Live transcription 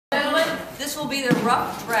This will be the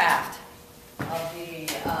rough draft of the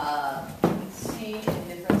scene in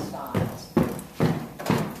different styles.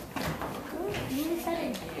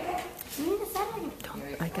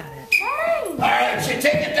 I got it. All right, you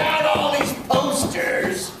take it down all these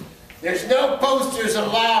posters. There's no posters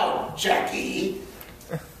allowed, Jackie.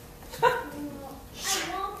 I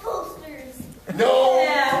want posters. No.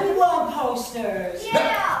 Yeah, we want posters.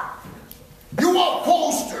 Yeah. You want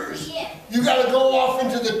posters? Yeah. You gotta go off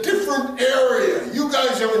into the different area. You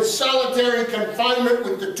guys are in solitary confinement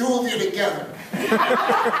with the two of you together. Area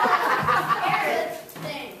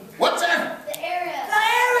thing. What's that? The area. The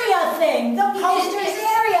area thing. The posters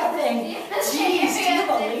area thing. Yes, Jeez, do you area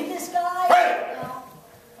believe thing. this guy? Hey! No.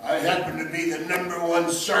 I happen to be the #1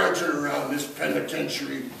 sergeant around this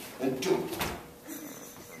penitentiary. And two.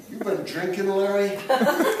 You been drinking, Larry?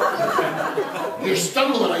 You're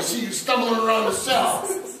stumbling. I see you stumbling around the cell.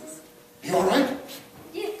 You all right?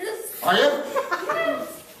 Yes. Are you? Yes.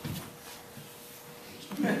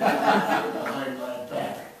 Behind my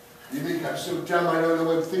back. You think I'm so dumb I don't know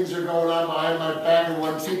when things are going on behind my back and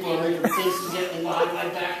when people are making faces at me behind my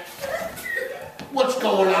back? What's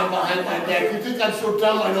going on behind my back? You think I'm so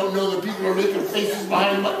dumb I don't know that people are making faces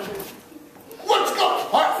behind my... What's going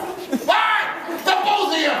on? Hi! The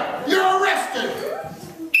both of you! You're arrested!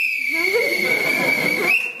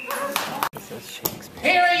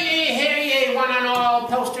 Hear ye, one and all,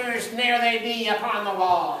 posters, ne'er they be upon the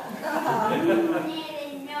wall.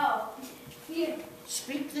 No. You.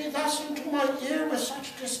 Speak thee thus into my ear with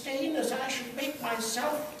such disdain as I should make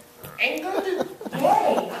myself angered?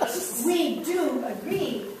 Hey, we do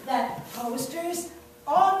agree that posters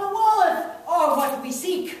on the wall are what we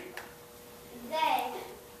seek.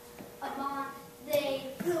 They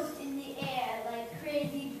float in the air like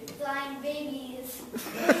crazy flying babies.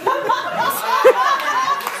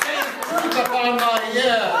 Look upon my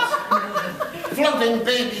ears. Floating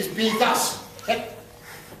babies be thus.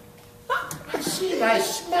 I see thy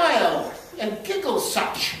smile and giggle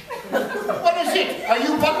such. What is it? Are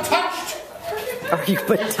you but touched? Are you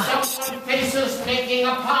but Is touched? someone faces making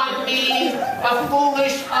upon me a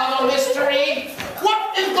foolish mystery?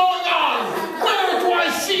 What is going on? Where do I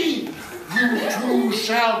see? You too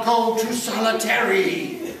shall go to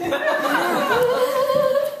solitary.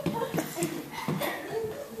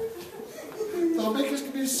 Thou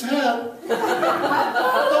makest me sad.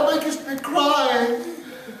 Thou makest me cry.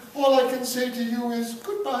 All I can say to you is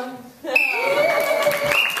goodbye.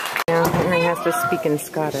 Now Henry has to speak in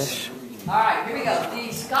Scottish. All right, here we go.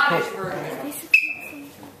 The Scottish version.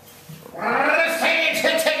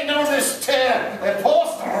 Take notice to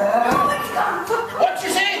poster. What you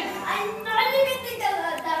say? I didn't even think of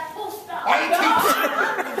that poster. I teach.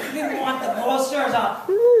 We want the posters up.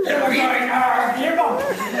 They were going our people.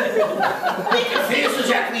 Make your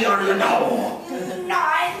faces at me or you know. No,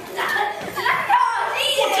 I'm not.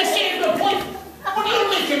 What you say to the point? What are you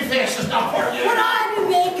making faces now for you? Would I be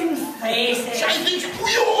making faces? I think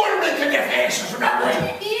you were making your faces that way.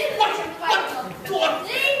 What?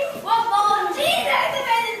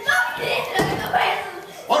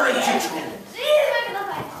 All right, teach me.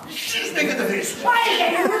 She's making the faces. Why did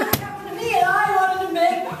you come to me and I wanted to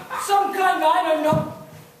make some kind of, I don't know.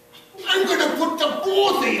 I'm going to put the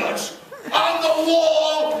both of you on the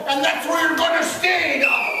wall, and that's where you're going to stay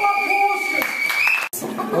now.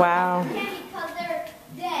 Wow. Because they're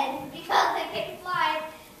dead. Because they can't fly.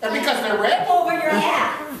 And because they're red? Over your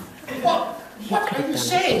head. What are you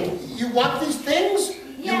saying? You want these things?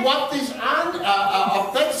 You want these on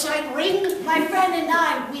a bedside ring? My friend and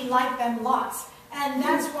I, we like them lots. And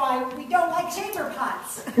that's why we don't like chamber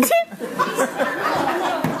pots. Because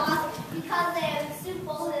they have the soup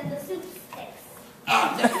bowls and the soup sticks.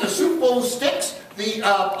 The soup bowl sticks, the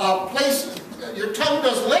place your tongue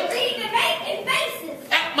does lick. Read the making faces.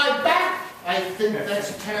 At my back. I think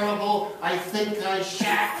that's terrible. I think I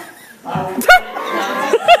shat. I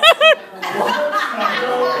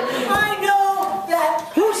know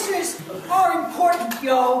that posters are important,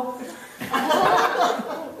 yo.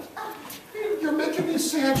 You're making me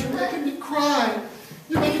sad. You're making me cry.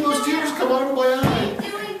 You're making those tears come out of my eye.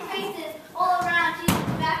 Doing faces all around you,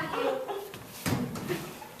 back of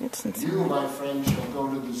you. You, my friend, shall go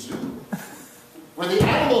to the zoo. Where the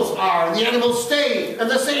animals are, the animals stay. And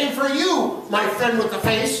the same for you, my friend with the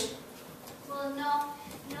face.